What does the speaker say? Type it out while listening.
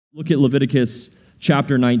Look at Leviticus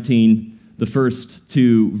chapter 19, the first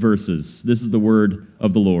two verses. This is the word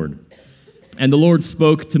of the Lord. And the Lord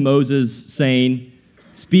spoke to Moses, saying,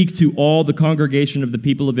 "Speak to all the congregation of the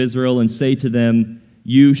people of Israel, and say to them,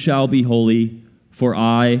 You shall be holy, for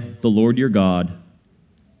I, the Lord your God,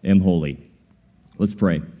 am holy." Let's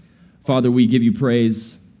pray. Father, we give you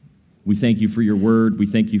praise. We thank you for your word. We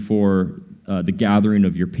thank you for the gathering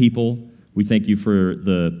of your people. We thank you for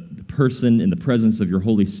the person in the presence of your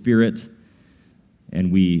Holy Spirit. And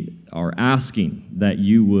we are asking that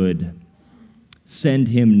you would send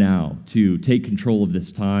him now to take control of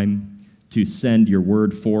this time, to send your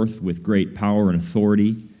word forth with great power and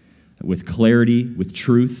authority, with clarity, with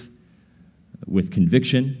truth, with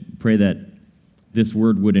conviction. Pray that this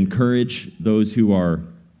word would encourage those who are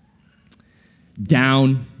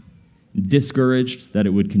down, discouraged, that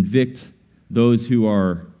it would convict those who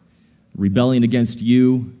are rebelling against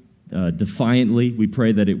you defiantly. We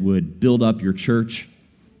pray that it would build up your church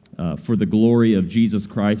for the glory of Jesus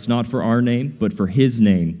Christ, not for our name, but for his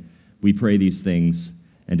name. We pray these things,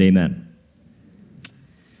 and amen.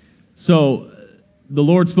 So the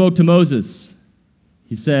Lord spoke to Moses.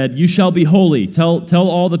 He said, "You shall be holy." Tell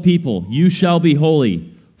all the people, "You shall be holy,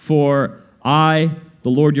 for I,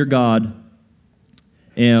 the Lord your God,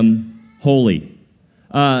 am holy."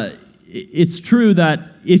 It's true that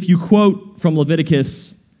if you quote from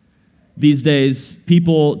Leviticus these days,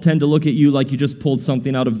 people tend to look at you like you just pulled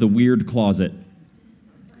something out of the weird closet.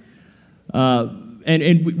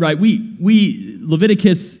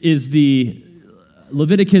 Leviticus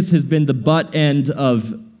has been the butt end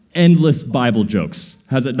of endless Bible jokes,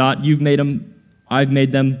 has it not? You've made them. I've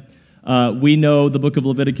made them. We know the book of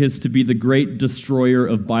Leviticus to be the great destroyer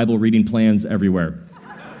of Bible reading plans everywhere.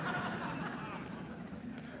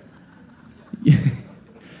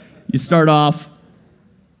 You start off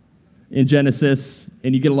in Genesis,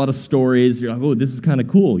 and you get a lot of stories. You're like, oh, this is kind of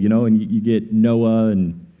cool, and you get Noah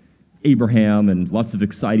and Abraham and lots of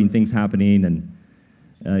exciting things happening, and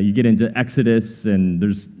you get into Exodus, and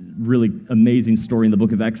there's really amazing story in the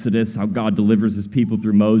book of Exodus, how God delivers his people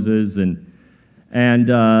through Moses, and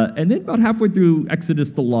then about halfway through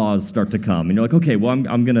Exodus, the laws start to come, and you're like, okay, well, I'm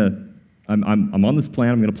on this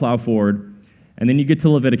plan, I'm gonna plow forward, and then you get to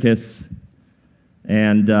Leviticus,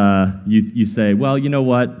 and you say, well, you know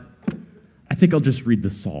what? I think I'll just read the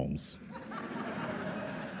Psalms.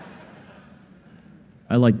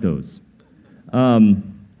 I like those. In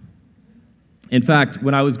fact,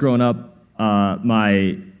 when I was growing up,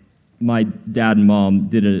 my dad and mom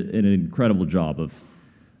did an incredible job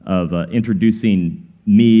of introducing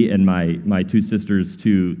me and my two sisters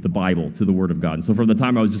to the Bible, to the Word of God. And so from the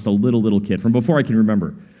time I was just a little kid, from before I can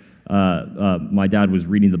remember, my dad was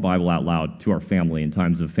reading the Bible out loud to our family in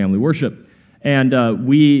times of family worship. And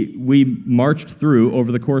we marched through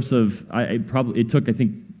over the course of, it took, I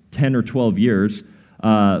think, 10 or 12 years,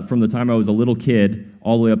 from the time I was a little kid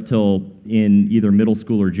all the way up till in either middle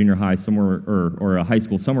school or junior high, somewhere, or a high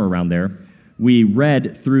school, somewhere around there. We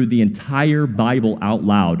read through the entire Bible out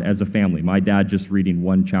loud as a family. My dad just reading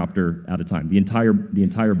one chapter at a time, the entire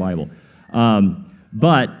Bible.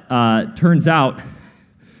 But turns out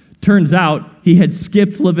he had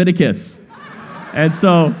skipped Leviticus. And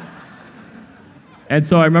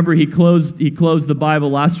so I remember he closed the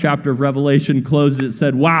Bible, last chapter of Revelation, closed it,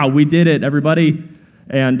 said, "Wow, we did it, everybody."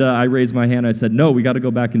 And I raised my hand, I said, "No, we got to go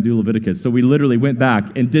back and do Leviticus." So we literally went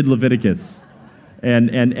back and did Leviticus and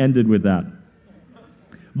ended with that.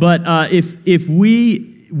 But if we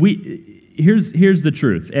here's the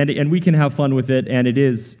truth, and we can have fun with it, and it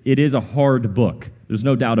is a hard book. There's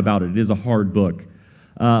no doubt about it. It is a hard book.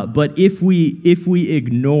 But if we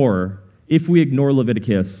ignore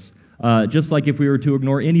Leviticus, just like if we were to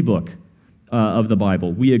ignore any book of the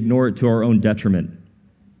Bible, we ignore it to our own detriment.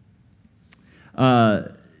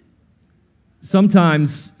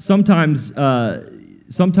 Sometimes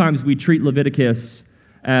we treat Leviticus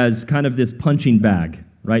as kind of this punching bag,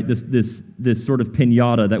 right? This sort of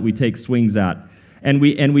piñata that we take swings at, and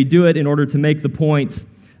we do it in order to make the point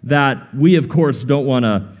that we, of course, don't want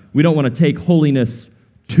to take holiness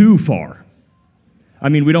too far. I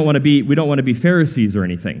mean, we don't want to be Pharisees or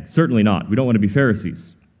anything. Certainly not. We don't want to be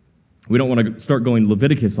Pharisees. We don't want to start going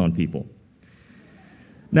Leviticus on people.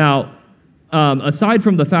 Now, aside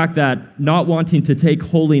from the fact that not wanting to take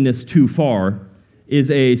holiness too far is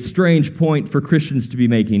a strange point for Christians to be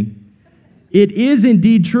making, it is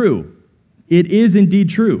indeed true. It is indeed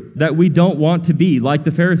true that we don't want to be like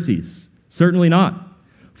the Pharisees. Certainly not.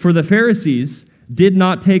 For the Pharisees did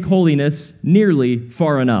not take holiness nearly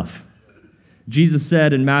far enough. Jesus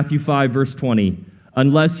said in Matthew 5, verse 20,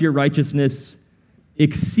 "Unless your righteousness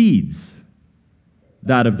exceeds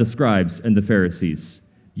that of the scribes and the Pharisees.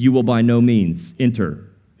 You will by no means enter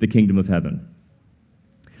the kingdom of heaven.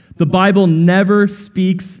 The Bible never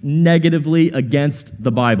speaks negatively against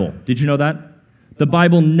the Bible. Did you know that? The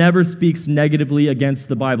Bible never speaks negatively against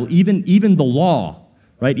the Bible. Even the law,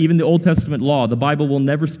 right? Even the Old Testament law, the Bible will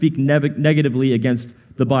never speak negatively against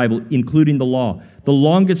the Bible, including the law. The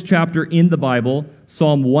longest chapter in the Bible,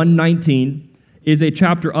 Psalm 119, is a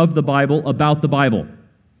chapter of the Bible about the Bible.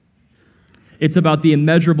 It's about the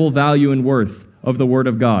immeasurable value and worth of the Word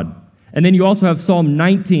of God. And then you also have Psalm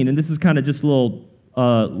 19, and this is kind of just a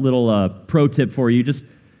little pro tip for you, just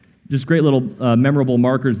great little memorable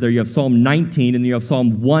markers there. You have Psalm 19 and you have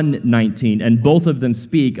Psalm 119, and both of them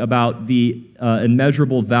speak about the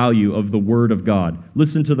immeasurable value of the Word of God.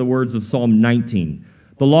 Listen to the words of Psalm 19.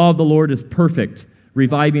 The law of the Lord is perfect,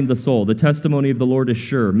 reviving the soul. The testimony of the Lord is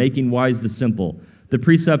sure, making wise the simple. The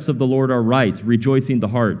precepts of the Lord are right, rejoicing the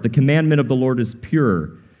heart. The commandment of the Lord is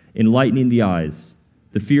pure, enlightening the eyes.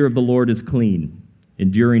 The fear of the Lord is clean,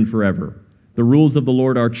 enduring forever. The rules of the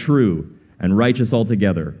Lord are true and righteous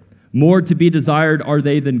altogether. More to be desired are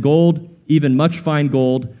they than gold, even much fine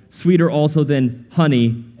gold, sweeter also than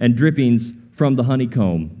honey and drippings from the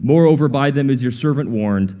honeycomb. Moreover, by them is your servant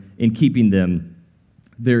warned. In keeping them,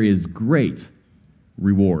 there is great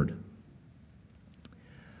reward.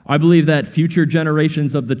 I believe that future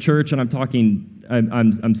generations of the church, and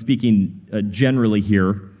I'm speaking generally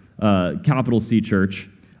here, capital C church.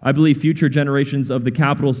 I believe future generations of the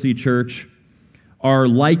capital C church are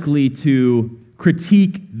likely to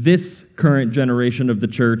critique this current generation of the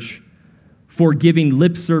church for giving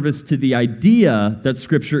lip service to the idea that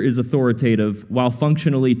Scripture is authoritative while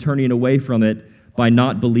functionally turning away from it by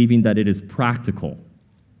not believing that it is practical.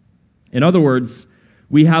 In other words,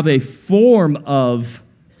 we have a form of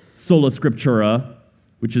sola scriptura,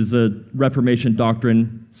 which is a Reformation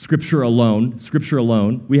doctrine, Scripture alone.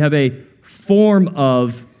 We have a form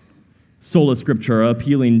of sola scriptura,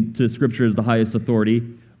 appealing to Scripture as the highest authority,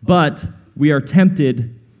 but we are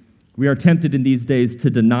tempted in these days to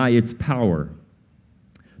deny its power.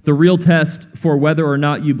 The real test for whether or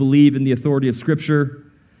not you believe in the authority of Scripture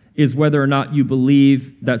is whether or not you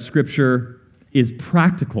believe that Scripture is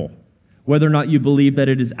practical, whether or not you believe that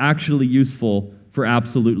it is actually useful for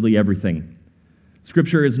absolutely everything.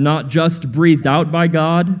 Scripture is not just breathed out by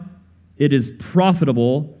God, it is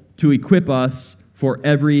profitable to equip us for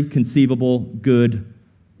every conceivable good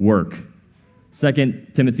work. 2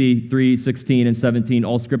 Timothy 3:16 and 17,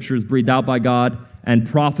 all Scripture is breathed out by God and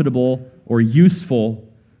profitable or useful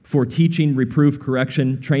for teaching, reproof,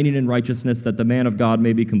 correction, training in righteousness, that the man of God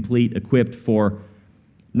may be complete, equipped for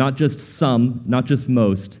not just some, not just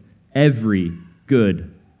most, every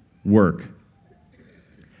good work.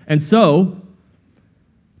 And so,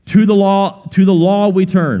 to the law we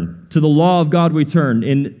turn, to the law of God we turn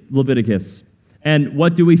in Leviticus. And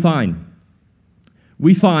what do we find?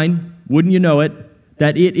 We find, wouldn't you know it,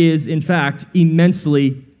 that it is, in fact,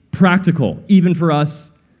 immensely practical, even for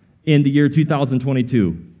us in the year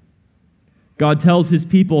 2022. God tells his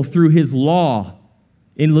people through his law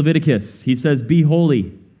in Leviticus, he says, "Be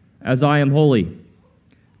holy as I am holy."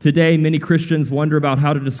 Today, many Christians wonder about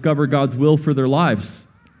how to discover God's will for their lives,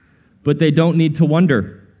 but they don't need to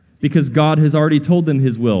wonder because God has already told them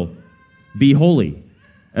his will. Be holy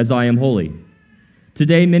as I am holy.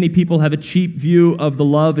 Today, many people have a cheap view of the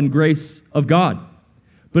love and grace of God.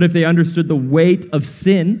 But if they understood the weight of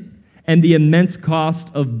sin and the immense cost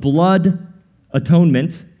of blood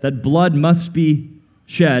atonement, that blood must be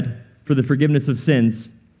shed for the forgiveness of sins,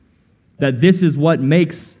 that this is what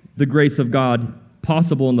makes the grace of God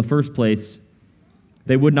possible in the first place,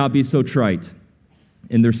 they would not be so trite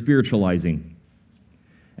in their spiritualizing.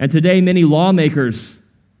 And today, many lawmakers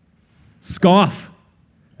scoff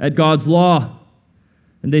at God's law,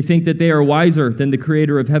 and they think that they are wiser than the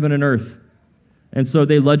creator of heaven and earth. And so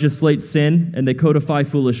they legislate sin, and they codify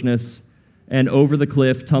foolishness, and over the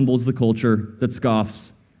cliff tumbles the culture that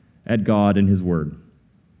scoffs at God and his word.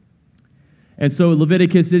 And so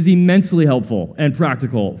Leviticus is immensely helpful and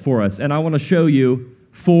practical for us. And I want to show you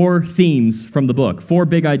 4 themes from the book, 4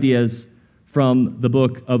 big ideas from the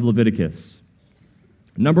book of Leviticus.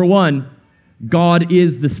 Number 1, God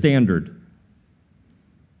is the standard.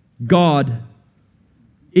 God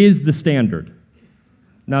is the standard.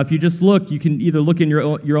 Now, if you just look, you can either look in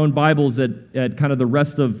your own Bibles at kind of the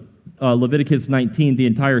rest of Leviticus 19, the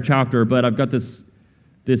entire chapter, but I've got this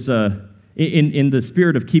in the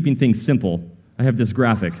spirit of keeping things simple, I have this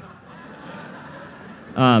graphic.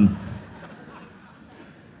 And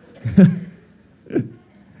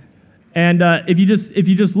if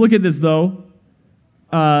you just look at this, though,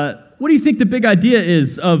 what do you think the big idea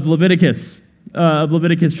is of Leviticus? of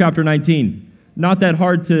Leviticus chapter 19. Not that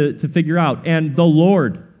hard to figure out. And the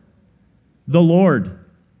Lord,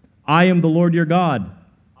 I am the Lord your God.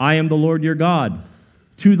 I am the Lord your God.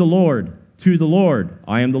 To the Lord,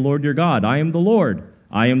 I am the Lord your God. I am the Lord.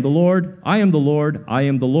 I am the Lord, I am the Lord, I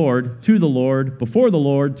am the Lord, to the Lord, before the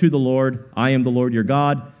Lord, to the Lord, I am the Lord your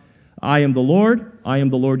God. I am the Lord, I am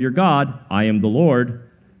the Lord your God, I am the Lord,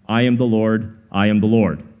 I am the Lord, I am the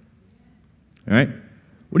Lord. All right?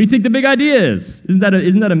 What do you think the big idea is? Isn't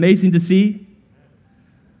that amazing to see?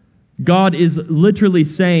 God is literally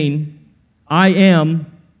saying, I am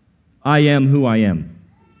who I am.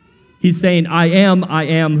 He's saying, I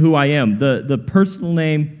am who I am. The personal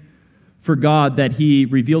name for God that he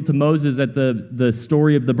revealed to Moses at the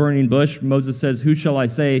story of the burning bush. Moses says, who shall I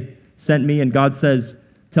say sent me? And God says,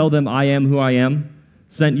 tell them I am who I am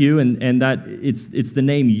sent you. And that it's the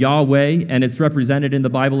name Yahweh, and it's represented in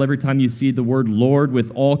the Bible every time you see the word Lord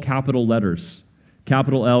with all capital letters.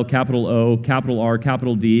 Capital L, capital O, capital R,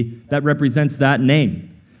 capital D. That represents that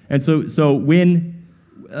name. And so when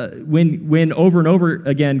over and over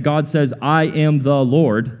again God says, I am the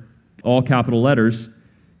Lord, all capital letters,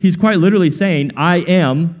 he's quite literally saying, I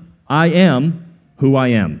am who I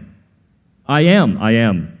am. I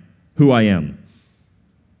am who I am.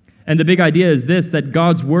 And the big idea is this, that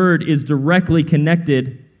God's word is directly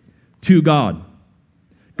connected to God.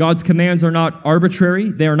 God's commands are not arbitrary.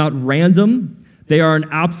 They are not random. They are an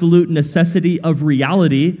absolute necessity of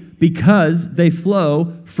reality because they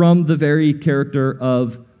flow from the very character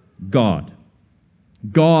of God.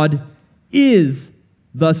 God is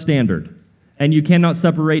the standard. And you cannot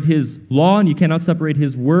separate his law and you cannot separate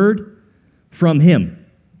his word from him.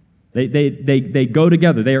 They go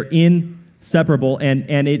together. They are inseparable.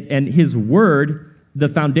 And his word, the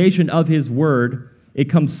foundation of his word, it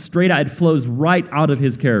comes straight out. It flows right out of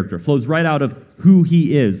his character, flows right out of who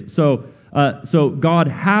he is. So God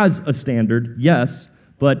has a standard, yes,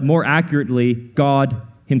 but more accurately, God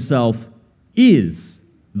himself is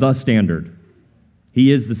the standard.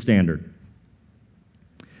 He is the standard.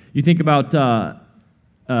 You think about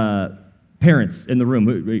parents in the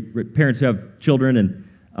room, parents who have children, and,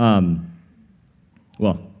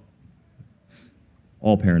 well,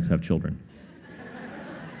 all parents have children.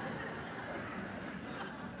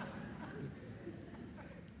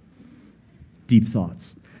 Deep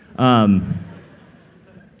thoughts.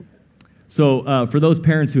 So for those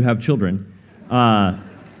parents who have children, I'm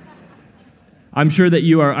sure that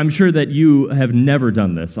you have never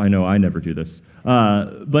done this. I know I never do this.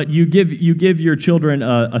 But you give your children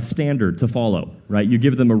a standard to follow, right? You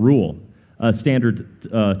give them a rule, a standard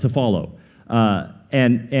to follow,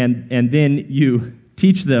 and then you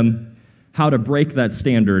teach them how to break that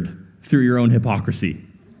standard through your own hypocrisy,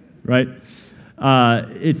 right?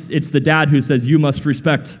 It's the dad who says you must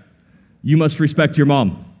respect your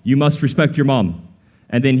mom, you must respect your mom,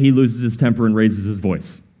 and then he loses his temper and raises his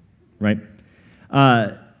voice, right?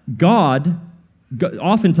 God,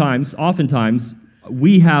 oftentimes,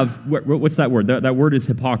 we have, what's that word? That word is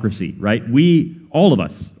hypocrisy, right? All of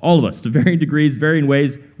us, to varying degrees, varying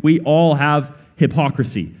ways, we all have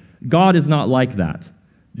hypocrisy. God is not like that.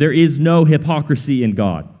 There is no hypocrisy in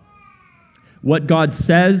God. What God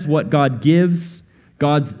says, what God gives,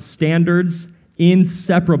 God's standards,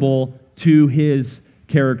 inseparable to his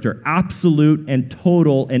character, absolute and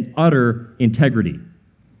total and utter integrity.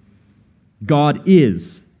 God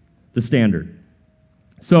is the standard.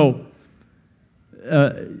 So,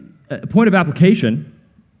 a point of application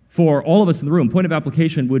for all of us in the room, point of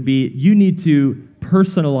application would be you need to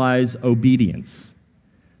personalize obedience.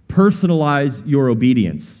 Personalize your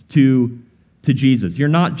obedience to Jesus. You're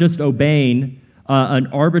not just obeying an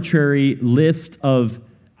arbitrary list of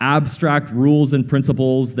abstract rules and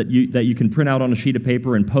principles that you can print out on a sheet of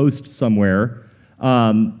paper and post somewhere,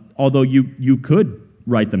 although you could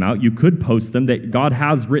write them out. You could post them. That God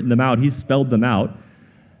has written them out. He's spelled them out.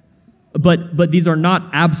 But these are not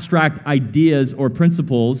abstract ideas or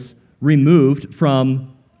principles removed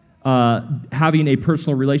from having a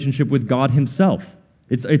personal relationship with God himself.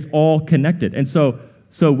 It's all connected. And so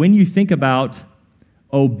when you think about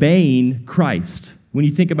obeying Christ, when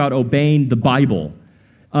you think about obeying the Bible,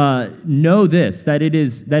 know this, that it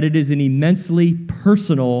is an immensely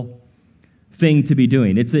personal thing to be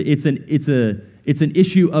doing. It's an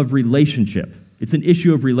issue of relationship. It's an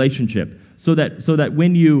issue of relationship. So that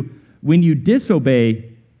when you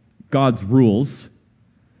disobey God's rules,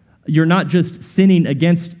 you're not just sinning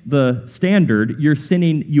against the standard.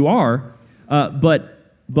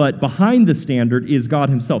 But behind the standard is God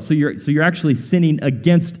himself. So you're actually sinning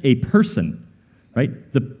against a person, right?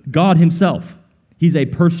 God himself. He's a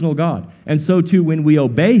personal God. And so too, when we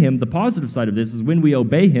obey him, the positive side of this is when we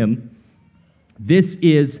obey him, this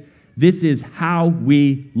is how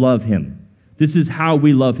we love him. This is how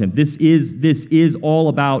we love him. This is all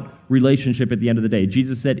about relationship at the end of the day.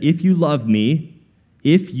 Jesus said, if you love me,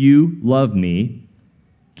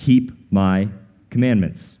 keep my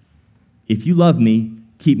commandments. If you love me,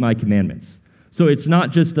 keep my commandments. So it's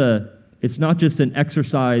not just an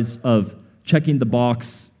exercise of checking the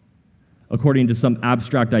box according to some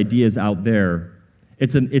abstract ideas out there.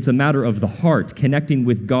 It's a matter of the heart, connecting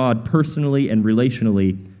with God personally and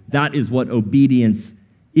relationally. That is what obedience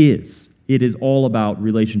is. It is all about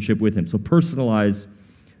relationship with him. So personalize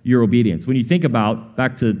your obedience. When you think about,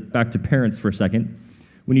 back to parents for a second,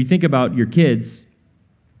 when you think about your kids,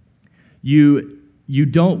 you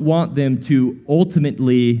don't want them to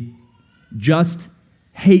ultimately just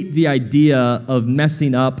hate the idea of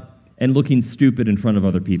messing up and looking stupid in front of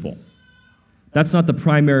other people. That's not the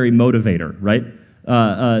primary motivator, right?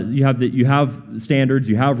 You have standards,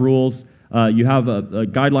 you have rules, you have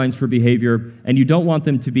guidelines for behavior, and you don't want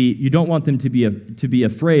them to be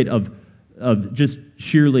afraid of just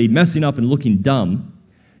sheerly messing up and looking dumb.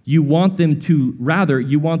 You want them to love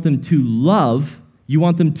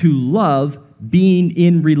being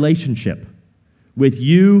in relationship with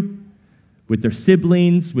you, with their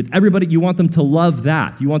siblings, with everybody. You want them to love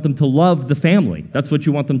that. You want them to love the family. That's what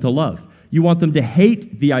you want them to love. You want them to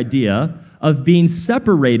hate the idea of being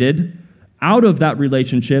separated out of that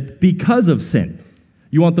relationship because of sin.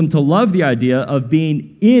 You want them to love the idea of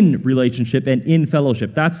being in relationship and in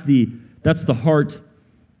fellowship. That's the heart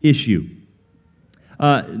issue.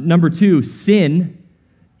 Number two, sin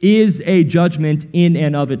is a judgment in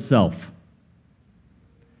and of itself.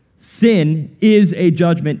 Sin is a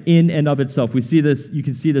judgment in and of itself. We see this, you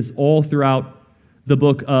can see this all throughout the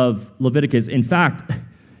book of Leviticus. In fact,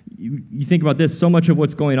 you think about this, so much of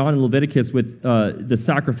what's going on in Leviticus with the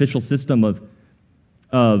sacrificial system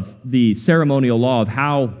of the ceremonial law of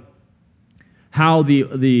how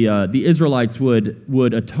the Israelites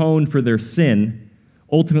would atone for their sin,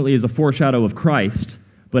 ultimately is a foreshadow of Christ,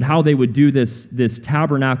 but how they would do this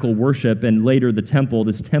tabernacle worship and later the temple,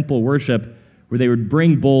 this temple worship, where they would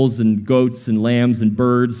bring bulls and goats and lambs and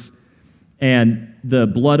birds, and the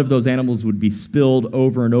blood of those animals would be spilled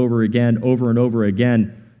over and over again.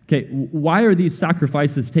 Okay, why are these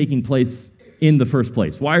sacrifices taking place in the first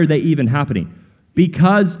place? Why are they even happening?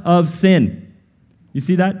 Because of sin. You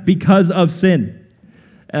see that? Because of sin.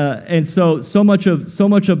 And so much of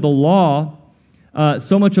the law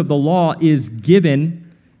is given.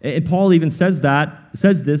 And Paul even says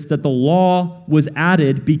this, that the law was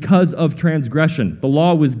added because of transgression. The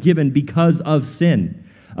law was given because of sin.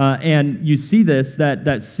 And you see this,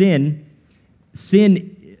 that sin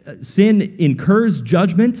incurs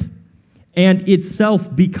judgment and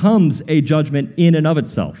itself becomes a judgment in and of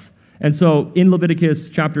itself. And so in Leviticus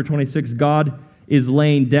chapter 26, God is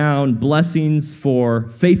laying down blessings for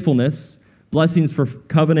faithfulness, blessings for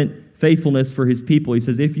covenant faithfulness for his people. He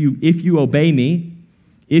says, if you obey me,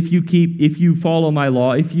 if you follow my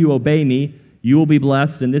law, if you obey me, you will be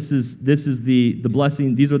blessed, and this is the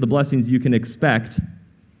blessing, these are the blessings you can expect.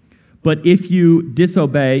 But if you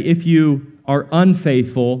disobey, if you are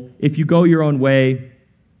unfaithful, if you go your own way,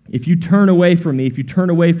 if you turn away from me, if you turn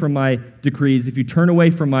away from my decrees, if you turn away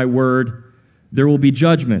from my word, there will be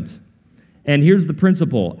judgment. And here's the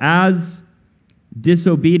principle. As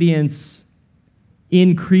disobedience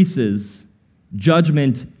increases,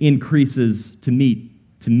 judgment increases to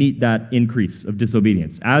meet that increase of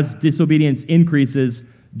disobedience. As disobedience increases,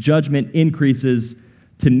 judgment increases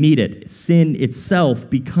to meet it. Sin itself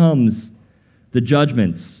becomes the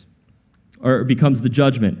judgment.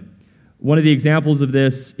 One of the examples of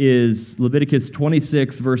this is Leviticus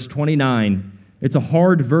 26, verse 29. It's a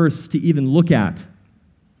hard verse to even look at.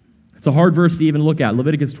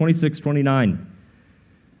 Leviticus 26, 29.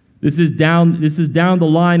 This is down the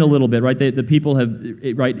line a little bit, right? The people have,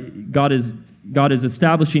 right? God is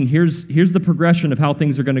establishing, here's the progression of how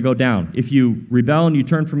things are going to go down. If you rebel and you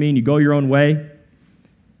turn from me and you go your own way,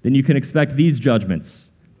 then you can expect these judgments.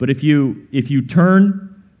 But if you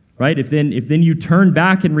turn, right? If then you turn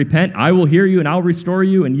back and repent, I will hear you and I'll restore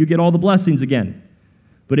you and you get all the blessings again.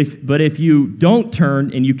 But if you don't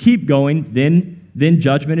turn and you keep going, then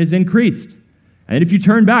judgment is increased. And if you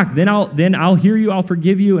turn back, then I'll hear you, I'll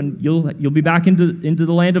forgive you, and you'll be back into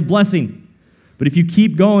the land of blessing. But if you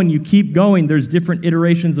keep going, there's different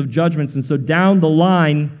iterations of judgments. And so down the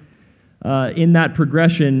line, in that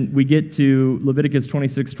progression, we get to Leviticus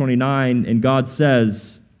 26, 29, and God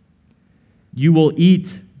says, you will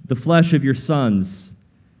eat the flesh of your sons,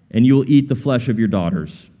 and you will eat the flesh of your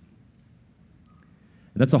daughters.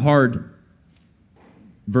 That's a hard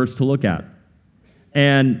verse to look at.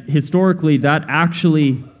 And historically, that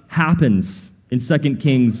actually happens in 2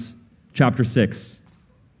 Kings chapter 6.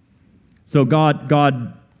 So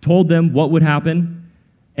God told them what would happen,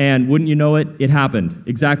 and wouldn't you know it, it happened,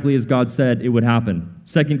 exactly as God said it would happen.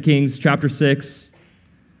 2 Kings chapter 6,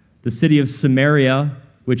 the city of Samaria,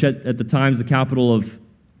 which at the time is the capital of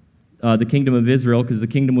the kingdom of Israel, because the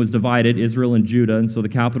kingdom was divided, Israel and Judah, and so the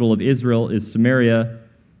capital of Israel is Samaria,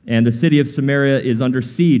 and the city of Samaria is under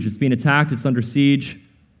siege. It's being attacked, it's under siege,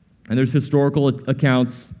 and there's historical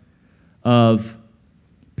accounts of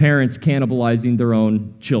parents cannibalizing their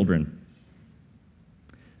own children.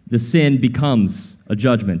 The sin becomes a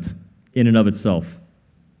judgment in and of itself.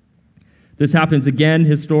 This happens again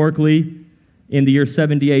historically in the year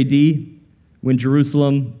 70 AD when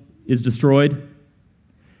Jerusalem is destroyed.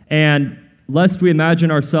 And lest we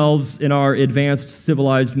imagine ourselves in our advanced,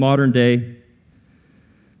 civilized, modern day,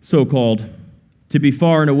 so-called, to be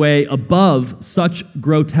far and away above such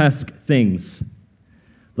grotesque things,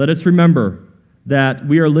 let us remember that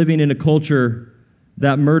we are living in a culture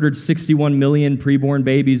that murdered 61 million preborn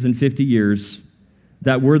babies in 50 years,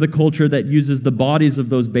 that we're the culture that uses the bodies of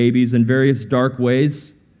those babies in various dark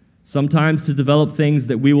ways, sometimes to develop things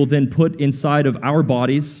that we will then put inside of our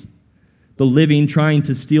bodies, the living trying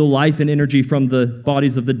to steal life and energy from the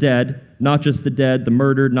bodies of the dead, not just the dead, the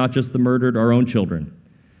murdered, not just the murdered, our own children.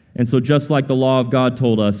 And so just like the law of God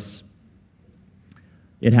told us,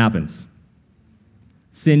 it happens.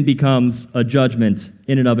 Sin becomes a judgment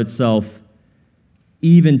in and of itself,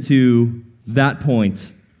 even to that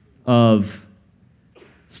point of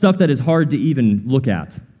stuff that is hard to even look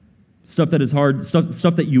at, stuff that is hard,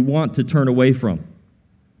 stuff that you want to turn away from.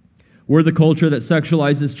 We're the culture that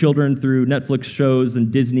sexualizes children through Netflix shows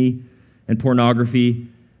and Disney and pornography,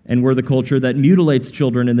 and we're the culture that mutilates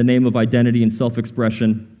children in the name of identity and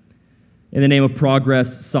self-expression, in the name of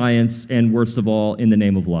progress, science, and worst of all, in the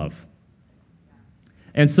name of love.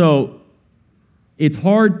 And so it's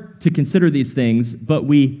hard to consider these things, but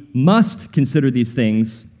we must consider these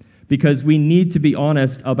things because we need to be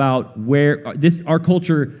honest about where our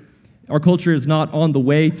culture is not on the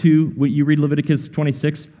way to, what you read Leviticus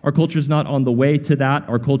 26, our culture is not on the way to that,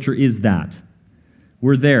 our culture is that.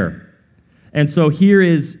 We're there. And so here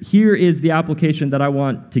is the application that I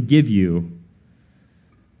want to give you.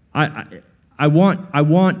 I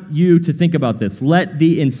want you to think about this. Let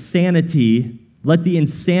the insanity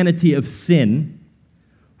of sin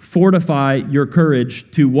fortify your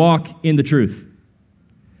courage to walk in the truth.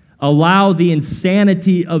 Allow the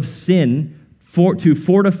insanity of sin to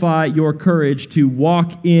fortify your courage to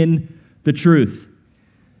walk in the truth.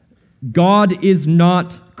 God is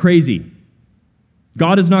not crazy.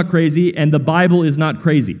 God is not crazy, and the Bible is not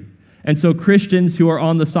crazy. And so Christians who are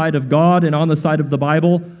on the side of God and on the side of the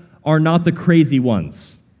Bible are not the crazy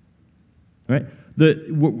ones. Right?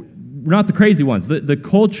 We're not the crazy ones. The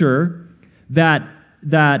culture that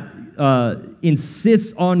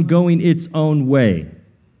insists on going its own way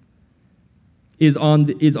is on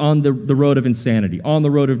the road of insanity, on the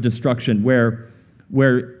road of destruction, where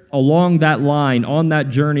along that line, on that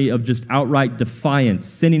journey of just outright defiance,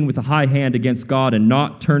 sinning with a high hand against God and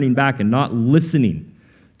not turning back and not listening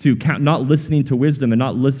to wisdom and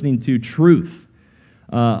not listening to truth,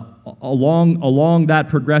 along that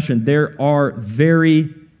progression, there are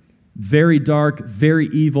very, very dark, very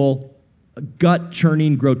evil,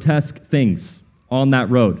 gut-churning, grotesque things on that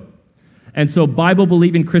road. And so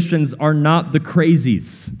Bible-believing Christians are not the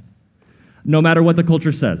crazies, no matter what the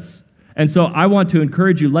culture says. And so I want to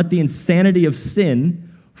encourage you, let the insanity of sin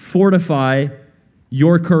fortify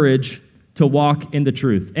your courage to walk in the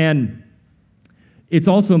truth. And it's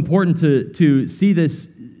also important to see this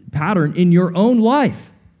pattern in your own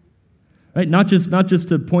life. Right? Not just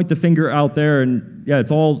to point the finger out there and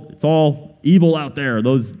it's all evil out there,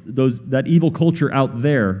 that evil culture out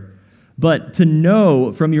there, but to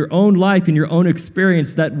know from your own life and your own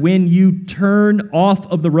experience that when you turn off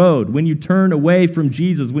of the road, when you turn away from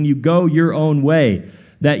Jesus, when you go your own way,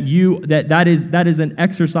 that is an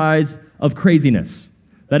exercise of craziness.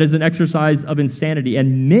 That is an exercise of insanity.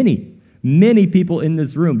 And many people in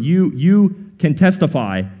this room, you can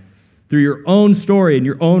testify through your own story and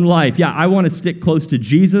your own life. Yeah, I want to stick close to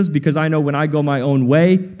Jesus because I know when I go my own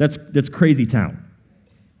way, that's crazy town.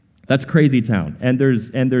 That's crazy town. And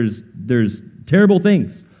there's terrible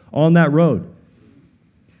things on that road.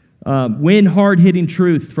 When hard-hitting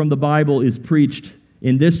truth from the Bible is preached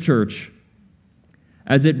in this church,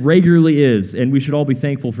 as it regularly is, and we should all be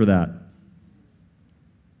thankful for that,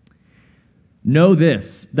 know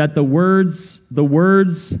this, that the words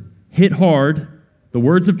hit hard, the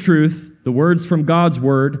words of truth, the words from God's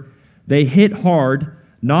word, they hit hard,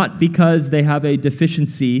 not because they have a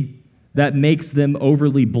deficiency that makes them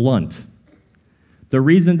overly blunt. The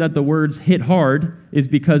reason that the words hit hard is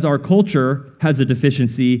because our culture has a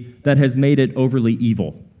deficiency that has made it overly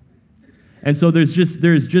evil. And so there's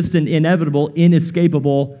just an inevitable,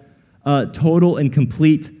 inescapable, total and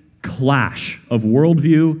complete clash of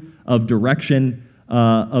worldview, of direction,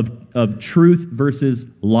 of truth versus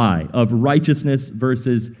lie, of righteousness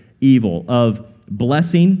versus evil, of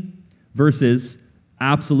blessing versus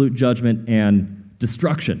absolute judgment and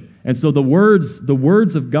destruction. And so the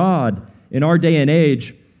words of God in our day and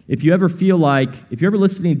age, if you're ever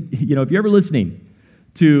listening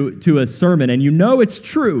to a sermon and you know it's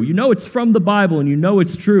true, you know it's from the Bible and you know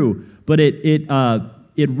it's true, but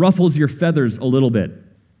it ruffles your feathers a little bit.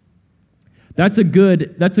 That's a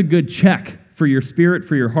good check for your spirit,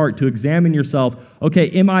 for your heart, to examine yourself. Okay,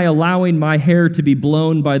 am I allowing my hair to be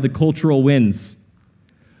blown by the cultural winds?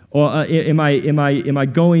 Or have I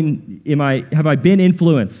been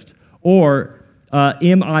influenced? Or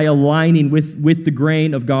am I aligning with the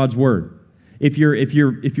grain of God's word? If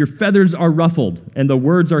your feathers are ruffled and the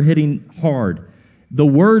words are hitting hard, the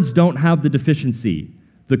words don't have the deficiency.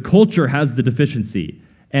 The culture has the deficiency,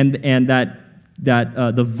 and that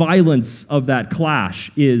the violence of that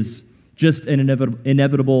clash is just an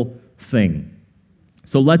inevitable thing.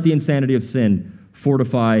 So let the insanity of sin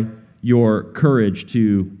fortify your courage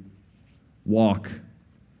to walk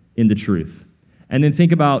in the truth. And then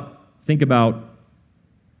think about,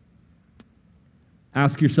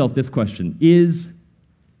 ask yourself this question: Is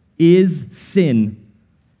sin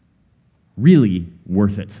really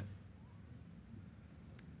worth it?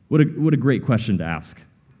 What a great question to ask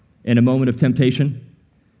in a moment of temptation.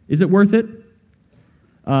 Is it worth it?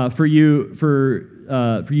 For you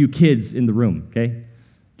kids in the room, okay?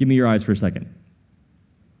 Give me your eyes for a second.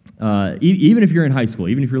 Even if you're in high school,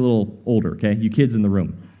 even if you're a little older, okay? You kids in the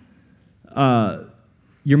room.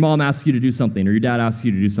 Your mom asks you to do something, or your dad asks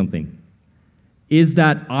you to do something. Is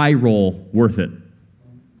that eye roll worth it?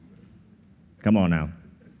 Come on now.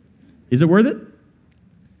 Is it worth it?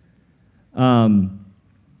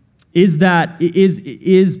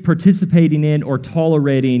 Is participating in or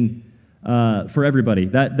tolerating for everybody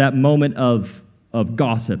that moment of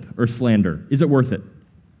gossip or slander, is it worth it?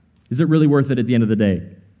 Is it really worth it at the end of the day?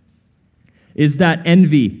 Is that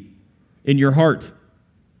envy in your heart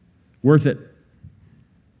worth it?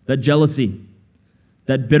 That jealousy,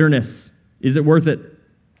 that bitterness, is it worth it?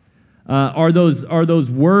 Are those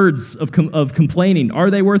words of complaining, are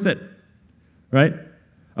they worth it? Right?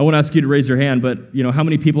 I won't ask you to raise your hand, but how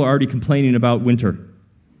many people are already complaining about winter?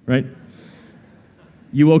 Right?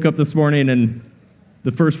 You woke up this morning and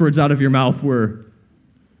the first words out of your mouth were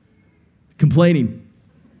complaining.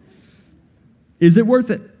 Is it worth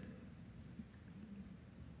it?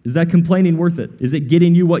 Is that complaining worth it? Is it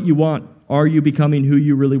getting you what you want? Are you becoming who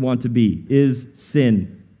you really want to be? Is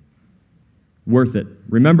sin worth it?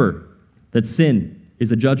 Remember that sin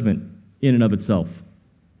is a judgment in and of itself.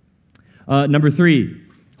 Number 3,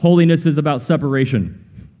 holiness is about separation.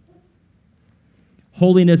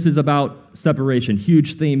 Holiness is about separation.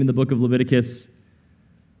 Huge theme in the book of Leviticus.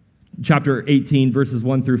 Chapter 18, verses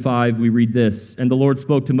 1 through 5, we read this. And the Lord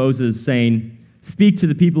spoke to Moses, saying, "Speak to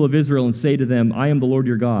the people of Israel and say to them, I am the Lord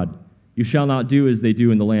your God. You shall not do as they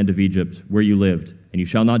do in the land of Egypt, where you lived, and you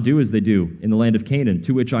shall not do as they do in the land of Canaan,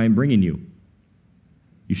 to which I am bringing you.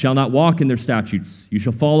 You shall not walk in their statutes. You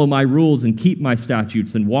shall follow my rules and keep my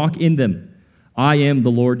statutes and walk in them. I am the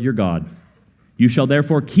Lord your God. You shall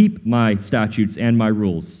therefore keep my statutes and my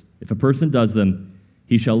rules. If a person does them,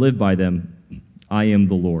 he shall live by them. I am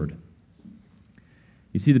the Lord."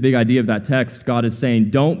 You see the big idea of that text? God is saying,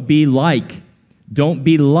 don't be like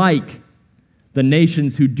the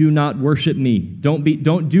nations who do not worship me.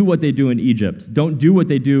 Don't do what they do in Egypt. Don't do what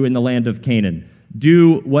they do in the land of Canaan.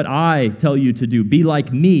 Do what I tell you to do. Be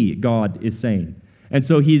like me, God is saying. And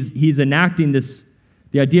so he's enacting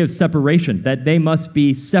the idea of separation, that they must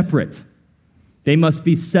be separate. They must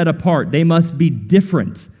be set apart. They must be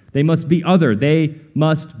different. They must be other. They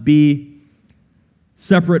must be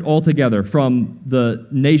separate altogether from the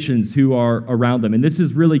nations who are around them. And this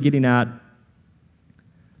is really getting at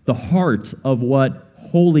the heart of what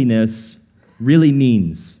holiness really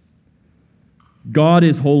means. God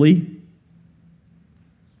is holy,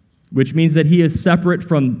 which means that he is separate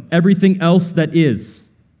from everything else that is.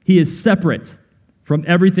 He is separate from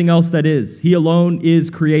everything else that is. He alone is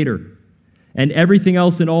creator. And everything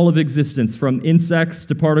else in all of existence, from insects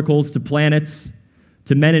to particles to planets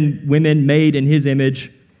to men and women made in his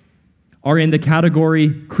image, are in the category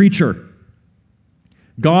creature.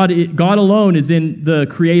 God alone is in the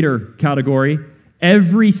creator category.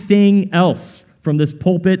 Everything else, from this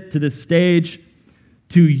pulpit to this stage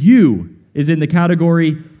to you, is in the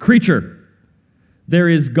category creature. There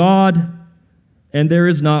is God and there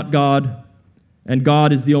is not God, and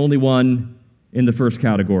God is the only one in the first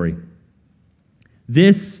category.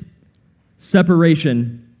 This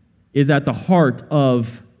separation is at the heart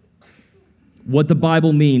of what the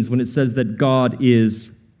Bible means when it says that God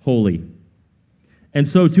is holy. And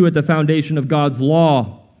so too, at the foundation of God's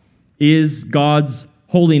law is God's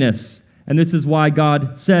holiness. And this is why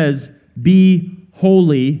God says, be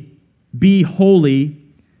holy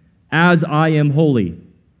as I am holy.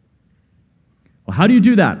 Well, how do you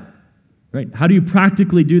do that? Right? How do you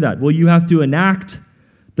practically do that? Well, you have to enact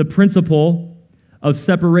the principle of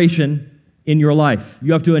separation in your life.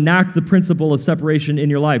 You have to enact the principle of separation in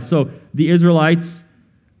your life. So the Israelites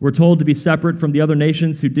were told to be separate from the other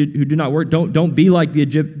nations who do not work. Don't be like the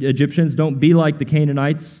Egyptians. Don't be like the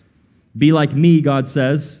Canaanites. Be like me, God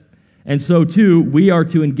says. And so too, we are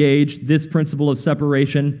to engage this principle of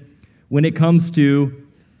separation when it comes to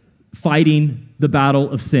fighting the battle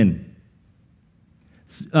of sin.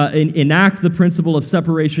 Enact the principle of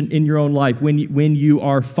separation in your own life when you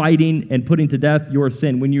are fighting and putting to death your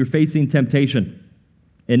sin, when you're facing temptation.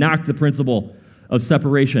 Enact the principle of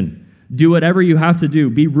separation. Do whatever you have to do.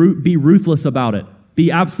 Be ruthless about it.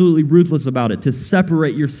 Be absolutely ruthless about it to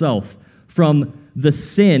separate yourself from the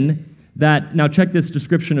sin that, now check this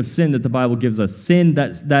description of sin that the Bible gives us. Sin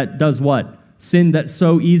that does what? Sin that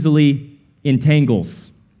so easily entangles.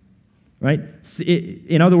 Right?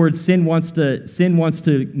 In other words, sin wants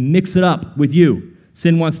to mix it up with you.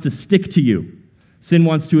 Sin wants to stick to you. Sin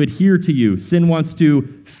wants to adhere to you. Sin wants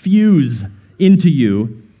to fuse into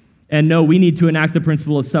you. And no, we need to enact the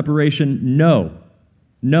principle of separation.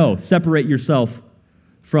 No, separate yourself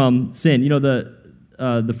from sin. You know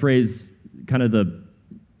the phrase, kind of the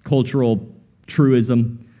cultural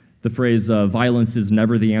truism, the phrase, violence is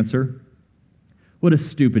never the answer. What a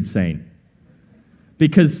stupid saying.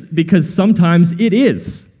 Because sometimes it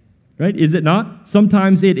is, right? Is it not?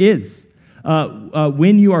 Sometimes it is.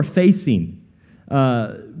 When you are facing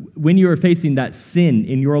that sin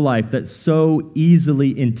in your life that so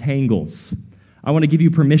easily entangles, I want to give you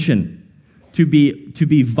permission to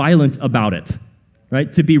be violent about it,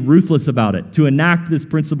 right? To be ruthless about it, to enact this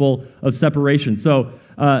principle of separation. So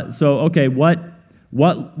okay, what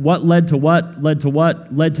led to what? Led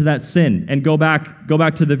to that sin. And go back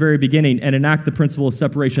to the very beginning and enact the principle of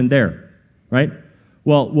separation there, right?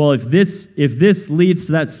 Well, if this leads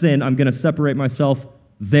to that sin, I'm going to separate myself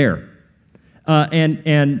there.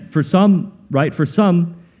 And for some, right? For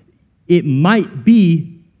some, it might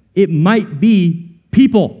be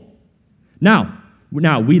people. Now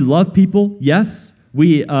we love people. Yes,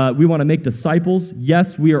 we want to make disciples.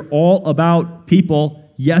 Yes, we are all about people.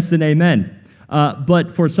 Yes, and amen.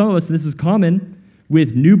 But for some of us, this is common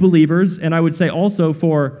with new believers, and I would say also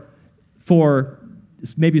for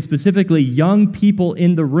maybe specifically young people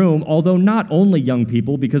in the room, although not only young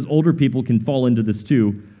people, because older people can fall into this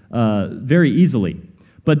too very easily.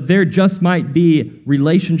 But there just might be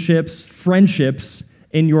relationships, friendships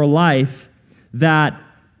in your life that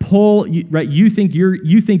pull, right? You think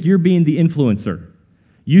you're being the influencer.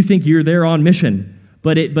 You think you're there on mission.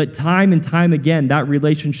 But time and time again, that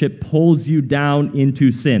relationship pulls you down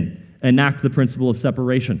into sin. Enact the principle of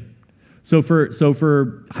separation. So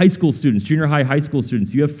for high school students, junior high school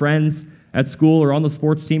students, you have friends at school or on the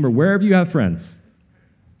sports team or wherever you have friends.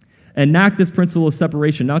 Enact this principle of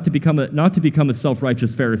separation, not to become a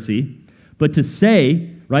self-righteous Pharisee, but to say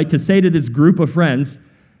to this group of friends,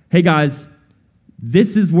 hey guys,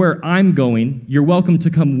 this is where I'm going. You're welcome to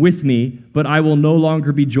come with me, but I will no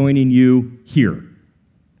longer be joining you here.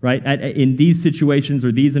 Right? In these situations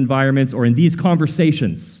or these environments or in these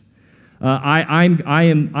conversations, I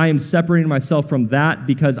am separating myself from that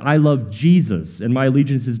because I love Jesus and my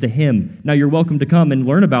allegiance is to Him. Now you're welcome to come and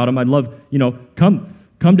learn about Him. I'd love, come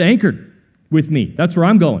to Anchored with me. That's where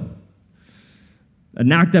I'm going.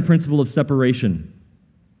 Enact that principle of separation.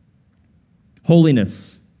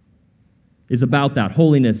 Holiness is about that.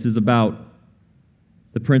 Holiness is about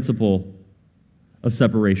the principle of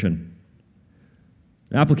separation.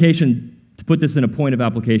 Application, to put this in a point of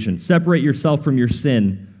application, separate yourself from your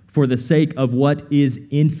sin for the sake of what is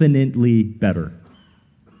infinitely better.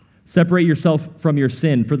 Separate yourself from your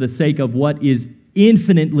sin for the sake of what is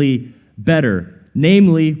infinitely better.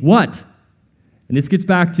 Namely, what? And this gets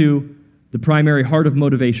back to the primary heart of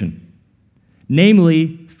motivation.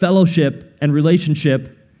 Namely, fellowship and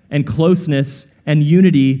relationship and closeness and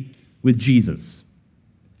unity with Jesus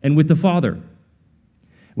and with the Father.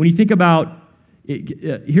 When you think about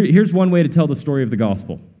Here's one way to tell the story of the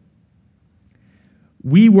gospel.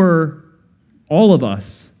 We were, all of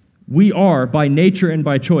us, we are by nature and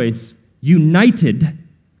by choice united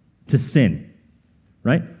to sin,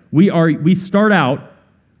 right? We start out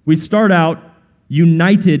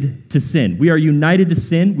united to sin. We are united to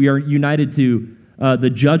sin. We are united to the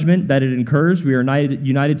judgment that it incurs. We are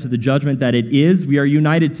united to the judgment that it is. We are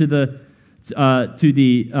united to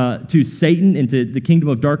Satan and to the kingdom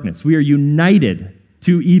of darkness. We are united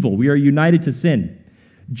to evil. We are united to sin.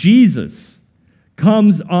 Jesus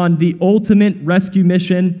comes on the ultimate rescue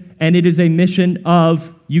mission, and it is a mission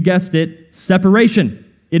of, you guessed it, separation.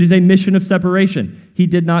 It is a mission of separation. He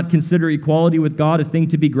did not consider equality with God a thing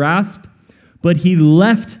to be grasped, but he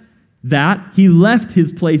left that. He left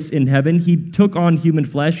his place in heaven. He took on human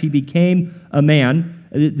flesh. He became a man.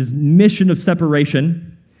 This mission of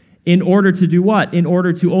separation in order to do what? In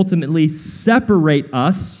order to ultimately separate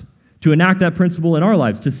us, to enact that principle in our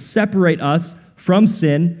lives, to separate us from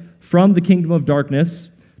sin, from the kingdom of darkness,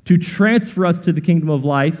 to transfer us to the kingdom of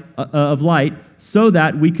light, so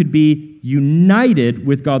that we could be united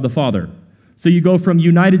with God the Father. So you go from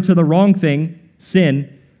united to the wrong thing,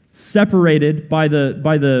 sin, separated by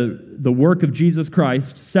the work of Jesus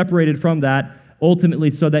Christ, separated from that,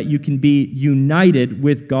 ultimately so that you can be united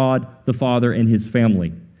with God the Father and his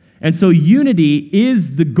family. And so unity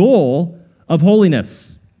is the goal of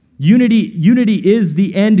holiness. Unity is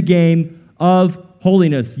the end game of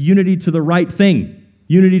holiness. Unity to the right thing.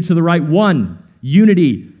 Unity to the right one.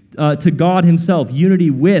 Unity to God himself.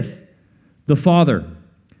 Unity with the Father.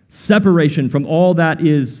 Separation from all that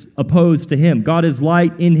is opposed to him. God is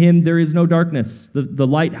light. In him there is no darkness. The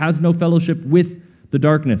light has no fellowship with the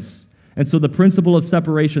darkness. And so the principle of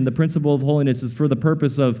separation, the principle of holiness, is for the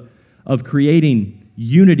purpose of creating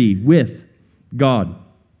unity with God.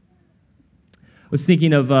 I was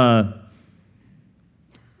thinking of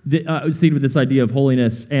this idea of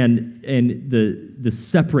holiness and the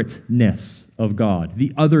separateness of God,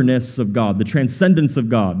 the otherness of God, the transcendence of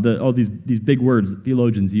God, all these big words that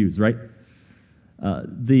theologians use, right?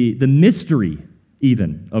 The mystery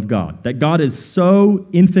even of God, that God is so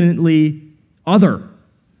infinitely other.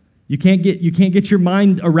 You can't get your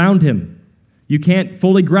mind around him. You can't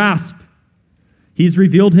fully grasp. He's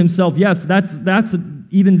revealed himself. Yes,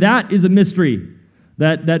 even that is a mystery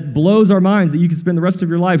that blows our minds, that you can spend the rest of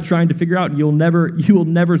your life trying to figure out, and you will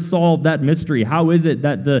never solve that mystery. How is it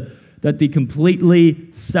that the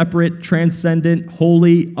completely separate, transcendent,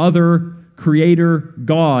 holy, other creator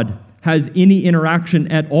God has any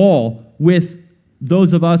interaction at all with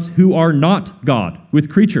those of us who are not God, with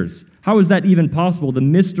creatures? How is that even possible? The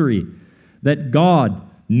mystery that God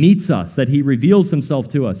meets us, that he reveals himself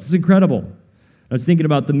to us. It's incredible. I was thinking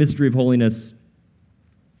about the mystery of holiness,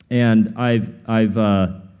 and I've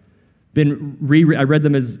been I read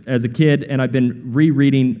them as a kid, and I've been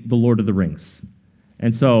rereading The Lord of the Rings.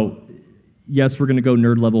 And so, yes, we're going to go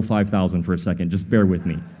nerd level 5,000 for a second. Just bear with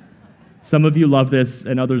me. Some of you love this,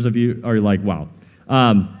 and others of you are like, wow.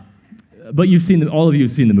 But all of you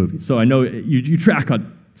have seen the movie, so I know you track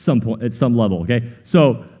on some point at some level. Okay,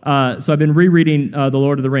 so I've been rereading The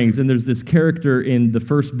Lord of the Rings, and there's this character in the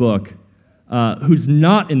first book who's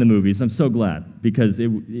not in the movies. I'm so glad, because it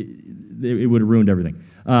would have ruined everything.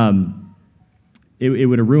 It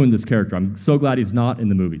would have ruined this character. I'm so glad he's not in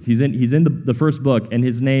the movies. He's in the first book, and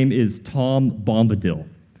his name is Tom Bombadil.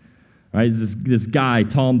 Right? This guy,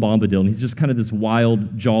 Tom Bombadil, and he's just kind of this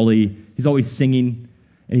wild, jolly. He's always singing,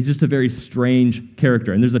 and he's just a very strange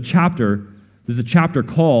character. And there's a chapter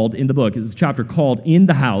called in the book. It's a chapter called "In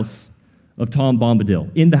the House of Tom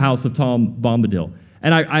Bombadil." In the House of Tom Bombadil.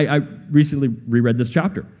 And I recently reread this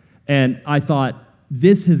chapter, and I thought,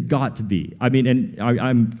 this has got to be, and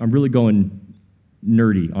I'm really going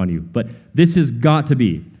nerdy on you, but this has got to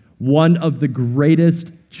be one of the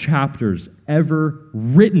greatest chapters ever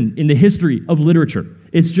written in the history of literature.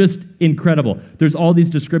 It's just incredible. There's all these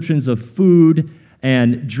descriptions of food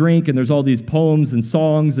and drink, and there's all these poems and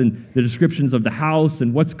songs and the descriptions of the house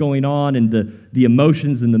and what's going on and the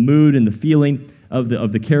emotions and the mood and the feeling of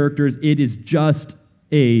the characters. It is just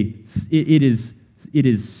it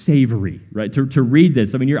is savory, right? To read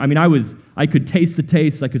this, I could taste the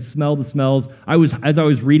tastes, I could smell the smells. As I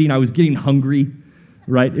was reading, I was getting hungry,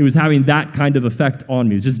 right? It was having that kind of effect on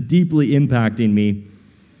me, just deeply impacting me.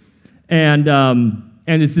 And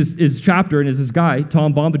it's this chapter, and it's this guy,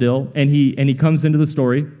 Tom Bombadil, and he comes into the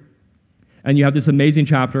story, and you have this amazing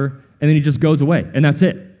chapter, and then he just goes away, and that's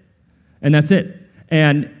it.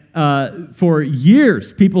 And for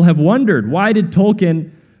years, people have wondered, what is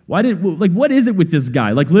it with this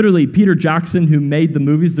guy? Like, literally, Peter Jackson, who made the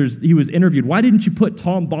movies, he was interviewed. Why didn't you put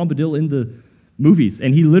Tom Bombadil in the movies.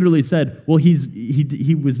 And he literally said, well, he's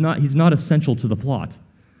not essential to the plot.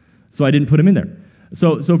 So I didn't put him in there.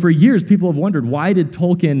 So for years, people have wondered, why did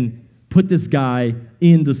Tolkien put this guy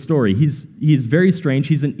in the story? He's very strange.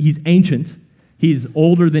 He's ancient. He's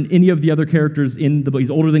older than any of the other characters in the book. He's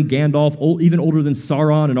older than Gandalf, even older than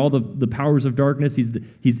Sauron and all the powers of darkness. He's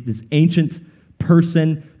this ancient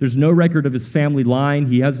person. There's no record of his family line.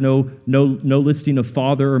 He has no listing of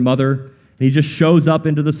father or mother. And he just shows up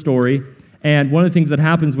into the story. And one of the things that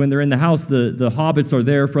happens when they're in the house, the hobbits are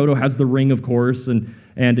there. Frodo has the ring, of course, and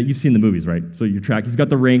you've seen the movies, right? So you track. He's got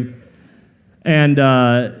the ring. And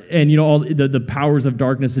all the powers of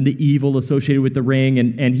darkness and the evil associated with the ring,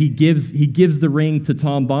 and he gives the ring to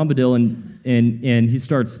Tom Bombadil, and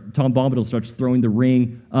Tom Bombadil starts throwing the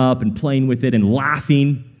ring up and playing with it and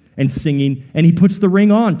laughing and singing, and he puts the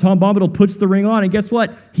ring on. Tom Bombadil puts the ring on, and guess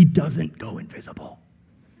what? He doesn't go invisible.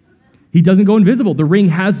 He doesn't go invisible. The ring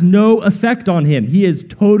has no effect on him. He is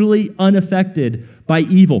totally unaffected by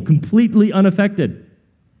evil, completely unaffected.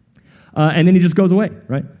 And then he just goes away,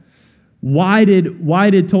 right? Why did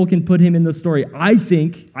Tolkien put him in the story? I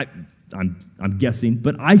think, I'm guessing,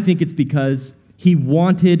 but I think it's because he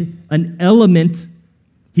wanted an element,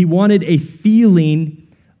 he wanted a feeling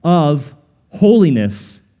of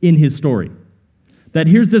holiness in his story. That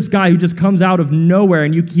here's this guy who just comes out of nowhere,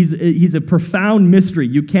 and he's a profound mystery.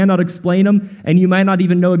 You cannot explain him, and you might not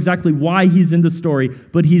even know exactly why he's in the story,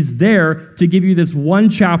 but he's there to give you this one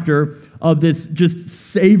chapter of this just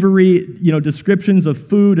savory, descriptions of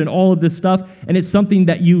food and all of this stuff, and it's something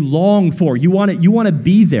that you long for. You want to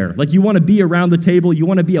be there. Like, you want to be around the table. You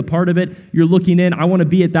want to be a part of it. You're looking in. I want to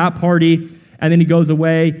be at that party, and then he goes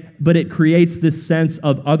away, but it creates this sense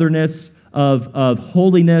of otherness, of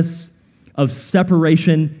holiness, of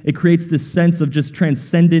separation. It creates this sense of just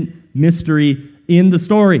transcendent mystery in the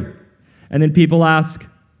story. And then people ask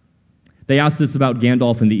this about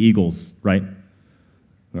Gandalf and the eagles, right?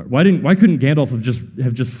 Why couldn't Gandalf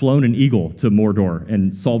have just flown an eagle to Mordor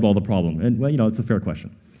and solved all the problem? And it's a fair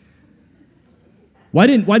question. Why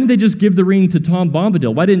didn't they just give the ring to Tom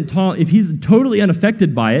Bombadil? Why didn't Tom, if he's totally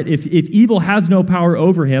unaffected by it, if evil has no power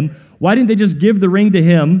over him, why didn't they just give the ring to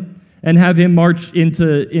him and have him march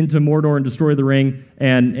into Mordor and destroy the ring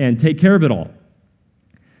and take care of it all?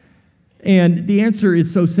 And the answer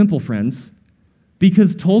is so simple, friends,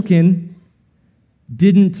 because Tolkien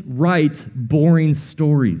didn't write boring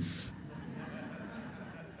stories.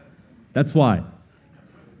 That's why.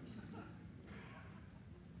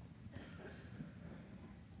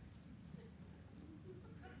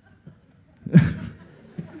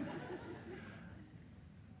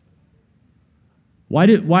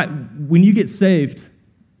 When you get saved,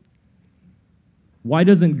 why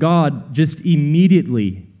doesn't God just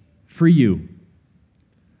immediately free you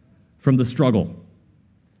from the struggle?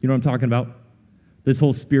 You know what I'm talking about? This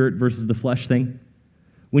whole spirit versus the flesh thing.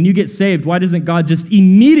 When you get saved, why doesn't God just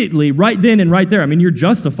immediately, right then and right there? I mean, you're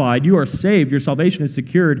justified, you are saved, your salvation is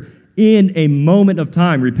secured in a moment of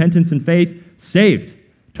time. Repentance and faith, saved,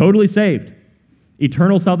 totally saved.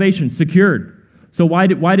 Eternal salvation, secured. So why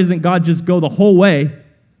doesn't God just go the whole way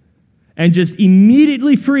and just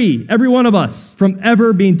immediately free every one of us from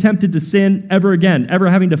ever being tempted to sin ever again, ever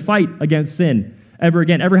having to fight against sin ever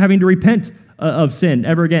again, ever having to repent of sin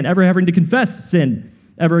ever again, ever having to confess sin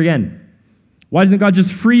ever again? Why doesn't God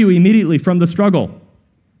just free you immediately from the struggle?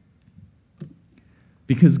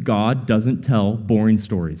 Because God doesn't tell boring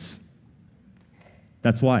stories.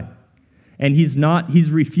 That's why. And he's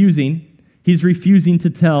refusing to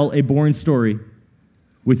tell a boring story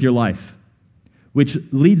with your life, which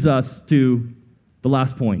leads us to the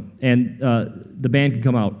last point. And the band can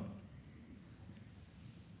come out.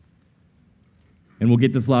 And we'll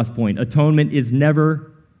get this last point. Atonement is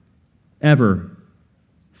never, ever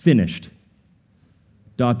finished. ...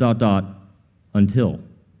 until ...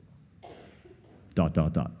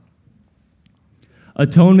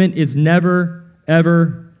 Atonement is never,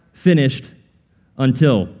 ever finished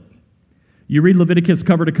until. You read Leviticus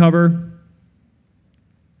cover to cover,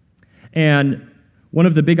 and one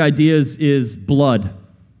of the big ideas is blood.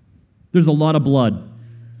 There's a lot of blood.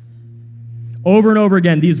 Over and over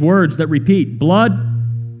again, these words that repeat: blood,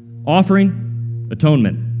 offering,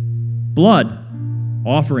 atonement. Blood,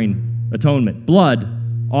 offering, atonement. Blood,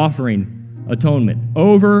 offering, atonement.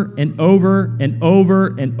 Over and over and over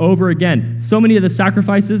and over again. So many of the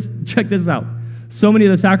sacrifices, check this out. So many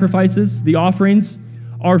of the sacrifices, the offerings,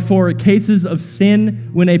 are for cases of sin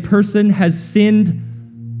when a person has sinned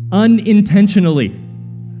unintentionally.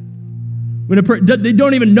 When they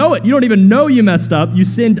don't even know it. You don't even know you messed up. You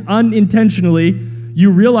sinned unintentionally.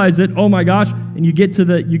 You realize it. Oh my gosh! And you get to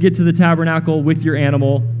the tabernacle with your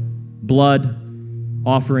animal, blood,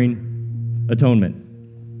 offering, atonement.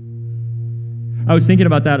 I was thinking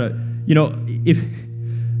about that.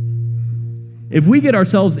 If we get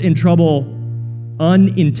ourselves in trouble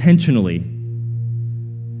unintentionally,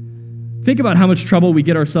 think about how much trouble we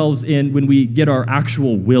get ourselves in when we get our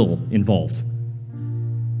actual will involved.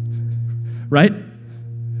 Right?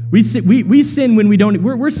 We sin when we don't.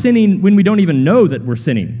 We're sinning when we don't even know that we're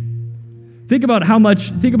sinning. Think about how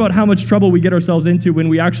much trouble we get ourselves into when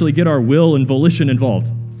we actually get our will and volition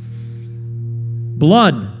involved.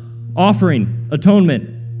 Blood, offering, atonement,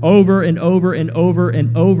 over and over and over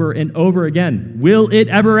and over and over again. Will it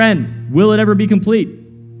ever end? Will it ever be complete?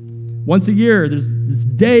 Once a year, there's this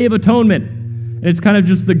Day of Atonement, and it's kind of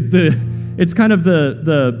just the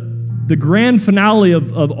grand finale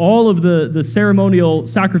of all of the ceremonial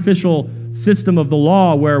sacrificial system of the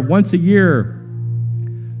law, where once a year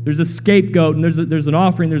there's a scapegoat and there's an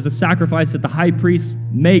offering, there's a sacrifice that the high priest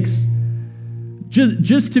makes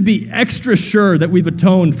just to be extra sure that we've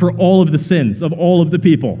atoned for all of the sins of all of the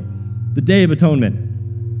people. The Day of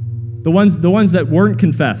Atonement. The ones that weren't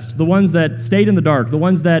confessed, the ones that stayed in the dark, the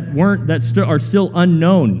ones that are still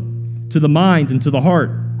unknown to the mind and to the heart.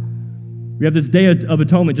 We have this Day of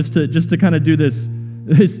Atonement just to kind of do this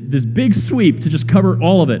big sweep to just cover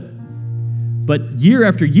all of it. But year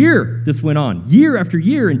after year, this went on. Year after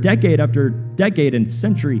year, and decade after decade, and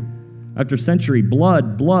century after century.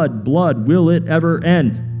 Blood, blood, blood. Will it ever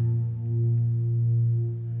end?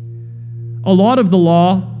 A lot of the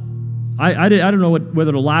law, I don't know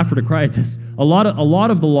whether to laugh or to cry at this. A lot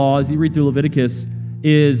of the law, as you read through Leviticus,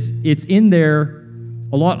 it's in there.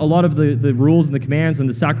 A lot of the rules and the commands and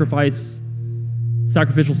the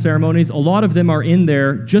sacrificial ceremonies, a lot of them are in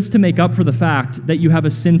there just to make up for the fact that you have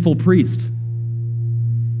a sinful priest.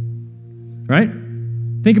 Right?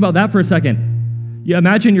 Think about that for a second. You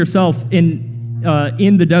imagine yourself in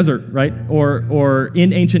the desert, right? Or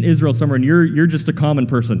in ancient Israel somewhere, and you're just a common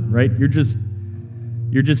person, right? You're just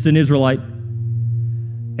an Israelite,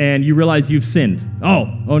 and you realize you've sinned.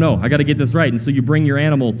 Oh no, I got to get this right. And so you bring your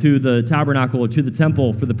animal to the tabernacle or to the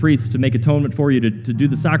temple for the priest to make atonement for you, to do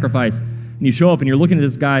the sacrifice. And you show up and you're looking at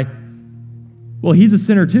this guy. Well, he's a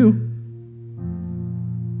sinner too.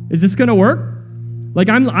 Is this going to work? Like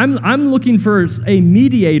I'm looking for a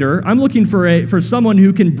mediator. I'm looking for someone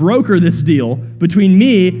who can broker this deal between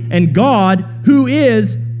me and God, who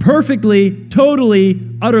is perfectly, totally,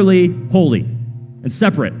 utterly holy and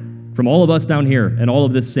separate from all of us down here and all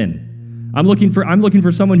of this sin. I'm looking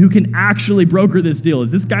for someone who can actually broker this deal.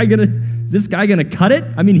 Is this guy gonna cut it?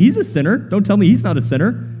 I mean, he's a sinner. Don't tell me he's not a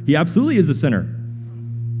sinner. He absolutely is a sinner.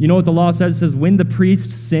 You know what the law says? It says when the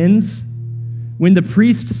priest sins,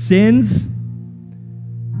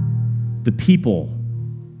 the people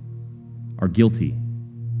are guilty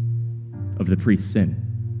of the priest's sin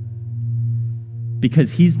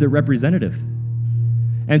because he's the representative.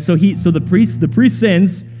 And so the priest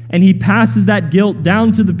sins, and he passes that guilt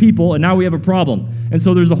down to the people, and now we have a problem. And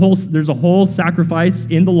so there's a whole sacrifice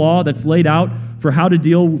in the law that's laid out for how to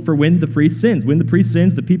deal for when the priest sins. When the priest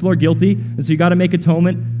sins, the people are guilty, and so you got to make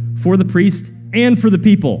atonement for the priest and for the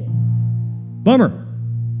people. Bummer.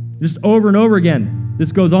 Just over and over again,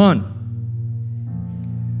 this goes on.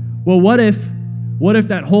 Well, what if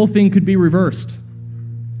that whole thing could be reversed?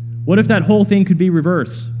 What if that whole thing could be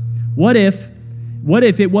reversed? What if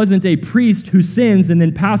it wasn't a priest who sins and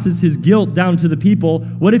then passes his guilt down to the people?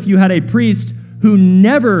 What if you had a priest who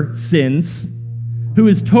never sins, who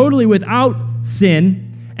is totally without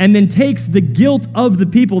sin, and then takes the guilt of the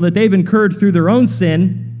people that they've incurred through their own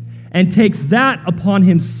sin and takes that upon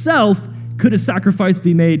himself? Could a sacrifice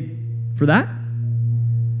be made for that?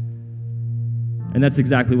 And that's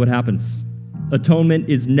exactly what happens. Atonement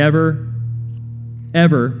is never,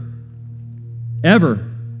 ever,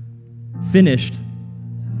 ever finished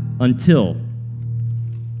until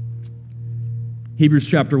Hebrews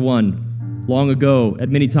chapter 1. Long ago, at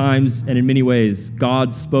many times and in many ways,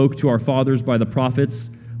 God spoke to our fathers by the prophets,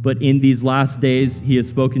 but in these last days he has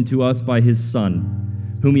spoken to us by his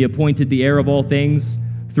Son, whom he appointed the heir of all things,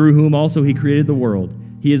 through whom also he created the world.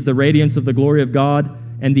 He is the radiance of the glory of God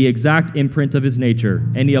and the exact imprint of his nature,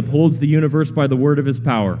 and he upholds the universe by the word of his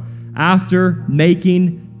power. After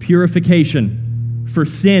making purification for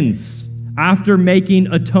sins, after making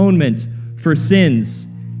atonement for sins,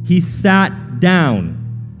 he sat down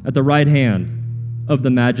at the right hand of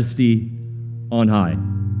the Majesty on high.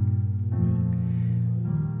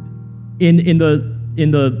 In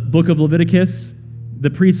the book of Leviticus,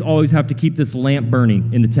 the priests always have to keep this lamp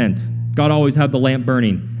burning in the tent. God always had the lamp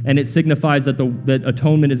burning, and it signifies that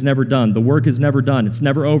atonement is never done. The work is never done. It's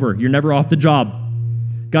never over. You're never off the job.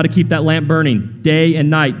 Got to keep that lamp burning day and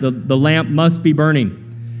night. The lamp must be burning.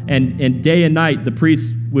 And day and night, the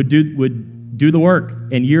priests would do the work,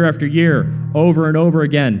 and year after year, over and over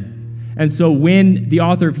again. And so when the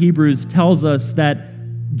author of Hebrews tells us that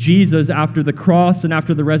Jesus, after the cross and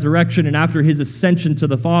after the resurrection and after his ascension to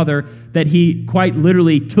the Father, that he quite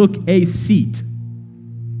literally took a seat,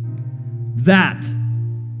 that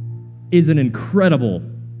is an incredible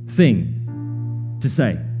thing to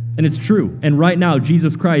say. And it's true. And right now,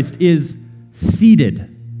 Jesus Christ is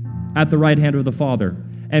seated at the right hand of the Father.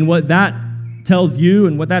 And what that tells you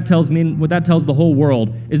and what that tells me and what that tells the whole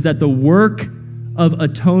world is that the work of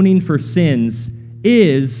atoning for sins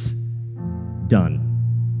is done.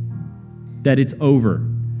 That it's over.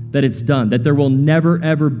 That it's done. That there will never,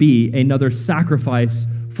 ever be another sacrifice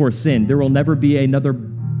for sin. There will never be another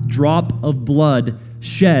drop of blood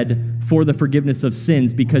shed for the forgiveness of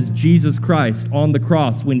sins, because Jesus Christ on the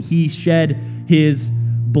cross, when he shed his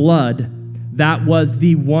blood, that was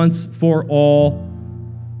the once for all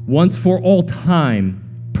time,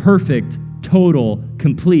 perfect, total,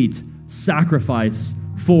 complete sacrifice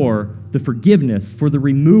for the forgiveness, for the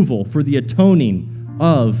removal, for the atoning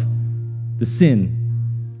of the sin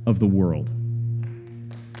of the world.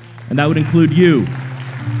 And that would include you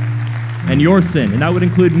and your sin, and that would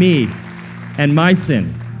include me and my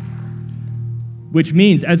sin. Which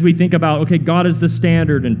means, as we think about, okay, God is the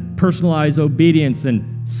standard, and personalized obedience,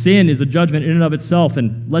 and sin is a judgment in and of itself,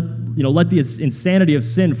 and let the insanity of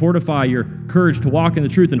sin fortify your courage to walk in the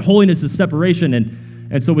truth, and holiness is separation,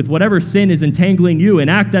 and so with whatever sin is entangling you,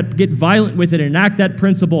 get violent with it, and enact that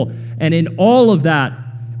principle, and in all of that,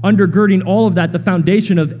 undergirding all of that, the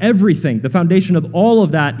foundation of everything, the foundation of all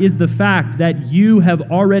of that is the fact that you have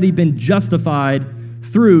already been justified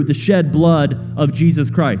through the shed blood of Jesus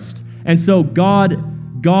Christ. And so God,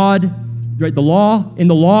 right, in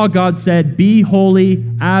the law, God said, "Be holy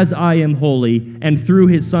as I am holy." And through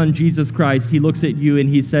his son, Jesus Christ, he looks at you and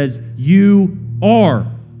he says, "You are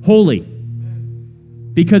holy."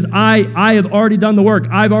 Because I have already done the work.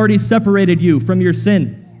 I've already separated you from your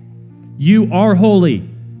sin. You are holy.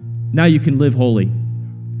 Now you can live holy.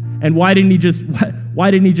 And why didn't he just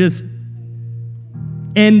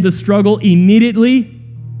end the struggle immediately?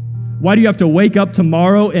 Why do you have to wake up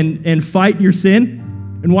tomorrow and fight your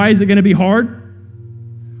sin? And why is it going to be hard?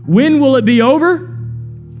 When will it be over?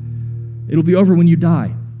 It'll be over when you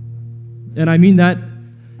die. And I mean that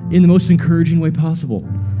in the most encouraging way possible.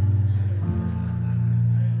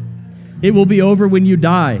 It will be over when you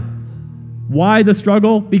die. Why the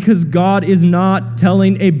struggle? Because God is not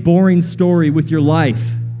telling a boring story with your life.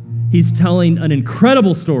 He's telling an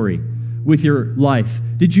incredible story with your life.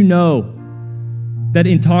 Did you know that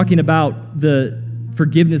in talking about the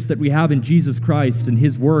forgiveness that we have in Jesus Christ and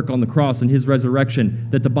his work on the cross and his resurrection,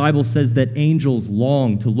 that the Bible says that angels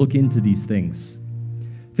long to look into these things?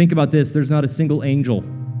 Think about this. There's not a single angel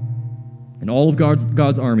in all of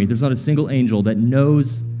God's army, there's not a single angel that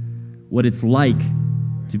knows what it's like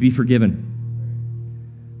to be forgiven.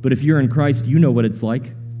 But if you're in Christ, you know what it's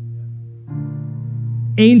like.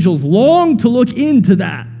 Angels long to look into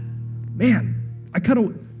that. Man,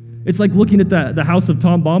 it's like looking at the house of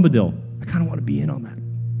Tom Bombadil. I kind of want to be in on that.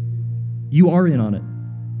 You are in on it.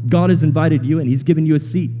 God has invited you in. He's given you a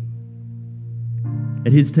seat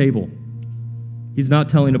at his table. He's not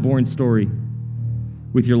telling a boring story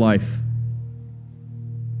with your life.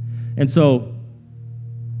 And so,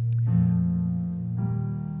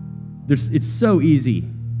 it's so easy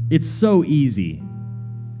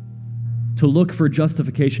to look for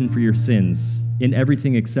justification for your sins in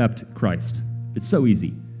everything except Christ. It's so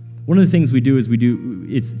easy. One of the things we do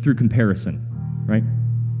it's through comparison, right?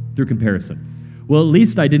 Through comparison. Well, at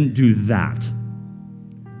least I didn't do that.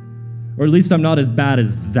 Or at least I'm not as bad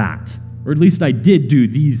as that. Or at least I did do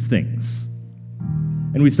these things.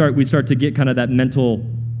 And we start to get kind of that mental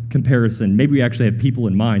comparison. Maybe we actually have people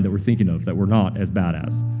in mind that we're thinking of that we're not as bad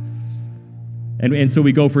as. And so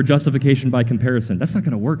we go for justification by comparison. That's not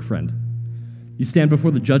going to work, friend. You stand before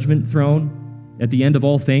the judgment throne at the end of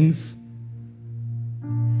all things.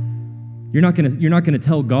 You're not going to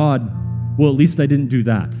tell God, well, at least I didn't do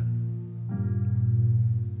that.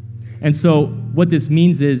 And so what this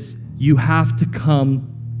means is you have to come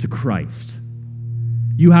to Christ.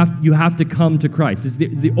 You have to come to Christ. It's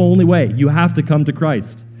the only way. You have to come to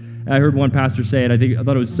Christ. And I heard one pastor say it. I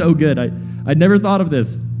thought it was so good. I'd never thought of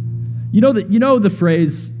this. You know the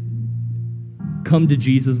phrase, come to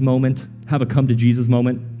Jesus moment? Have a come to Jesus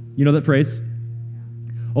moment? You know that phrase?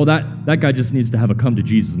 Oh, that guy just needs to have a come to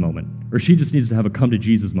Jesus moment. Or she just needs to have a come to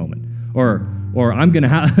Jesus moment. Or I'm going to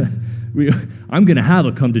have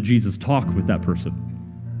a come to Jesus talk with that person.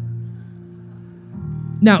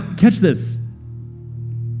 Now, catch this.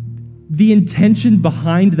 The intention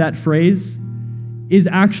behind that phrase is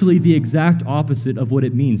actually the exact opposite of what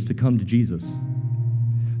it means to come to Jesus.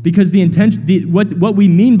 Because the intention, what we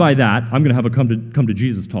mean by that, I'm going to have a come to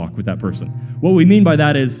Jesus talk with that person. What we mean by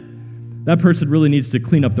that is that person really needs to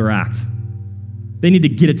clean up their act. They need to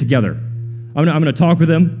get it together. I'm going to talk with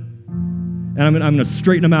them, and I'm going to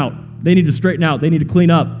straighten them out. They need to straighten out. They need to clean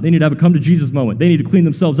up. They need to have a come to Jesus moment. They need to clean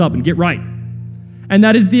themselves up and get right. And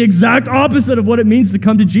that is the exact opposite of what it means to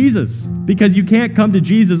come to Jesus, because you can't come to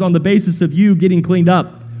Jesus on the basis of you getting cleaned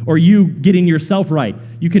up or you getting yourself right.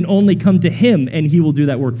 You can only come to him, and he will do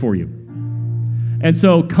that work for you. And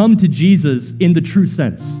so come to Jesus in the true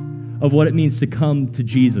sense of what it means to come to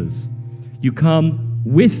Jesus. You come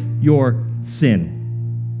with your sin.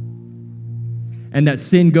 And that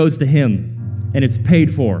sin goes to him, and it's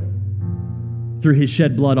paid for through his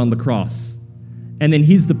shed blood on the cross. And then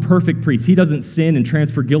he's the perfect priest. He doesn't sin and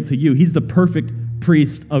transfer guilt to you. He's the perfect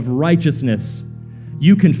priest of righteousness.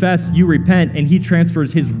 You confess, you repent, and he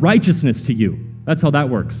transfers his righteousness to you. That's how that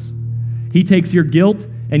works. He takes your guilt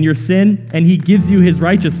and your sin, and he gives you his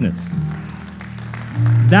righteousness.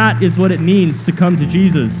 That is what it means to come to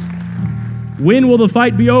Jesus. When will the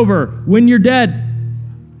fight be over? When you're dead.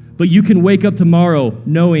 But you can wake up tomorrow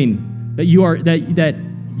knowing that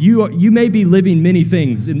you may be living many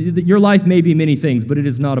things, and your life may be many things, but it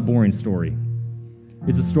is not a boring story.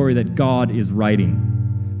 It's a story that God is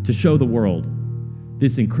writing to show the world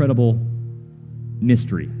this incredible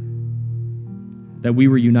mystery, that we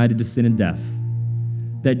were united to sin and death,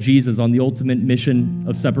 that Jesus, on the ultimate mission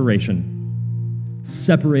of separation,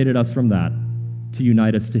 separated us from that to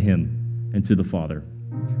unite us to him and to the Father.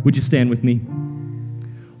 Would you stand with me?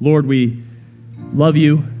 Lord, we love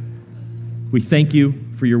you. We thank you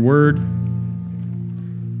for your word.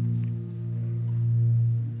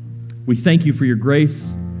 We thank you for your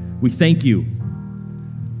grace. We thank you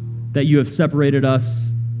that you have separated us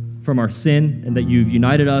from our sin and that you've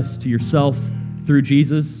united us to yourself through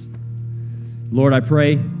Jesus. Lord, I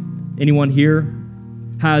pray anyone here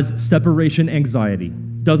has separation anxiety,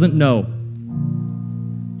 doesn't know,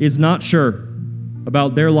 is not sure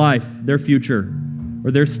about their life, their future,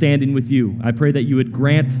 or their standing with you. I pray that you would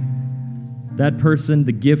grant that person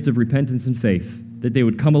the gift of repentance and faith, that they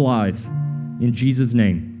would come alive in Jesus'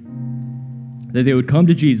 name, that they would come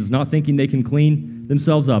to Jesus not thinking they can clean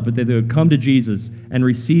themselves up, but that they would come to Jesus and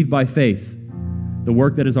receive by faith the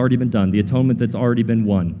work that has already been done, the atonement that's already been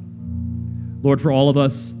won. Lord, for all of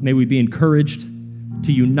us, may we be encouraged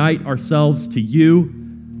to unite ourselves to you,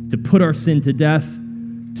 to put our sin to death,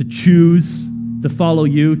 to choose to follow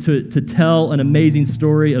you, to tell an amazing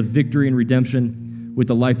story of victory and redemption with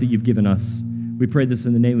the life that you've given us. We pray this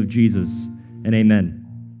in the name of Jesus, and amen.